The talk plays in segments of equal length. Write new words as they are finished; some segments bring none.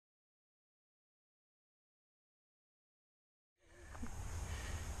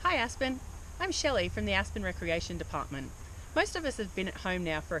Hi Aspen, I'm Shelley from the Aspen Recreation Department. Most of us have been at home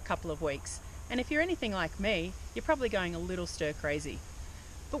now for a couple of weeks, and if you're anything like me, you're probably going a little stir crazy.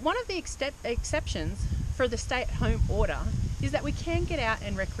 But one of the exceptions for the stay-at-home order is that we can get out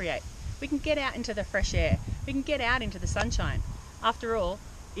and recreate. We can get out into the fresh air. We can get out into the sunshine. After all,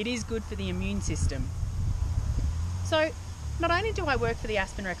 it is good for the immune system. So, not only do I work for the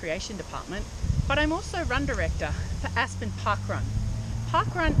Aspen Recreation Department, but I'm also run director for Aspen Parkrun.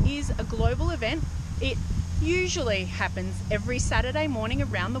 Parkrun is a global event. It usually happens every Saturday morning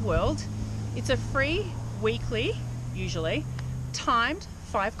around the world. It's a free, weekly, usually, timed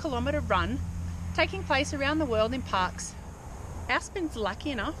 5-kilometre run taking place around the world in parks. Aspen's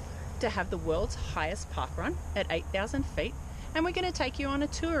lucky enough to have the world's highest parkrun at 8,000 feet, and we're going to take you on a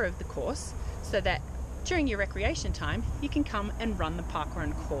tour of the course so that during your recreation time you can come and run the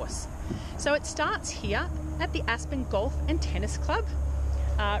parkrun course. So it starts here at the Aspen Golf and Tennis Club,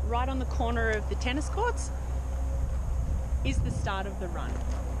 right on the corner of the tennis courts is the start of the run.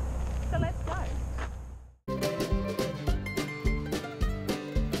 So let's go.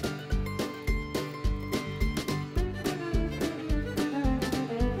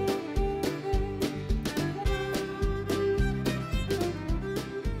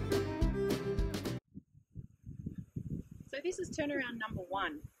 So this is turnaround number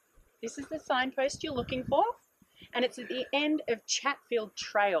 1. This is the signpost you're looking for, and it's at the end of Chatfield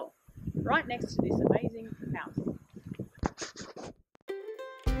Trail, right next to this amazing house.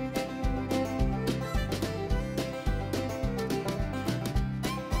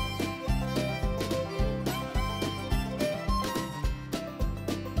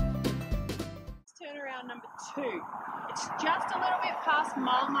 Turnaround number 2. It's just a little bit past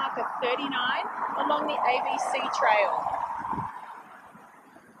mile marker 39 along the ABC Trail.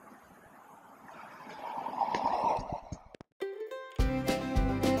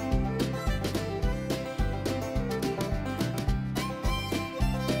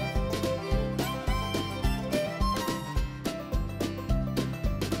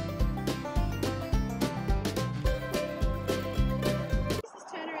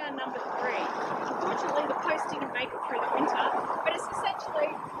 Unfortunately, the post didn't make it through the winter, but it's essentially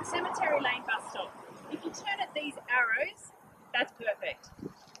the Cemetery Lane bus stop. If you turn at these arrows, that's perfect.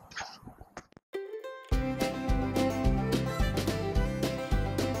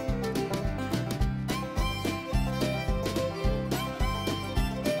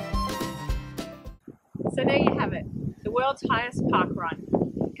 So there you have it, the world's highest park run.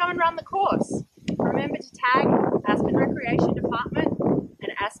 Come and run the course. Remember to tag Aspen Recreation Department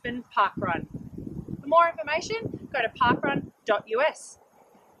and Aspen Parkrun. For more information, go to parkrun.us.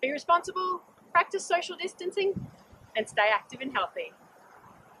 Be responsible, practice social distancing, and stay active and healthy.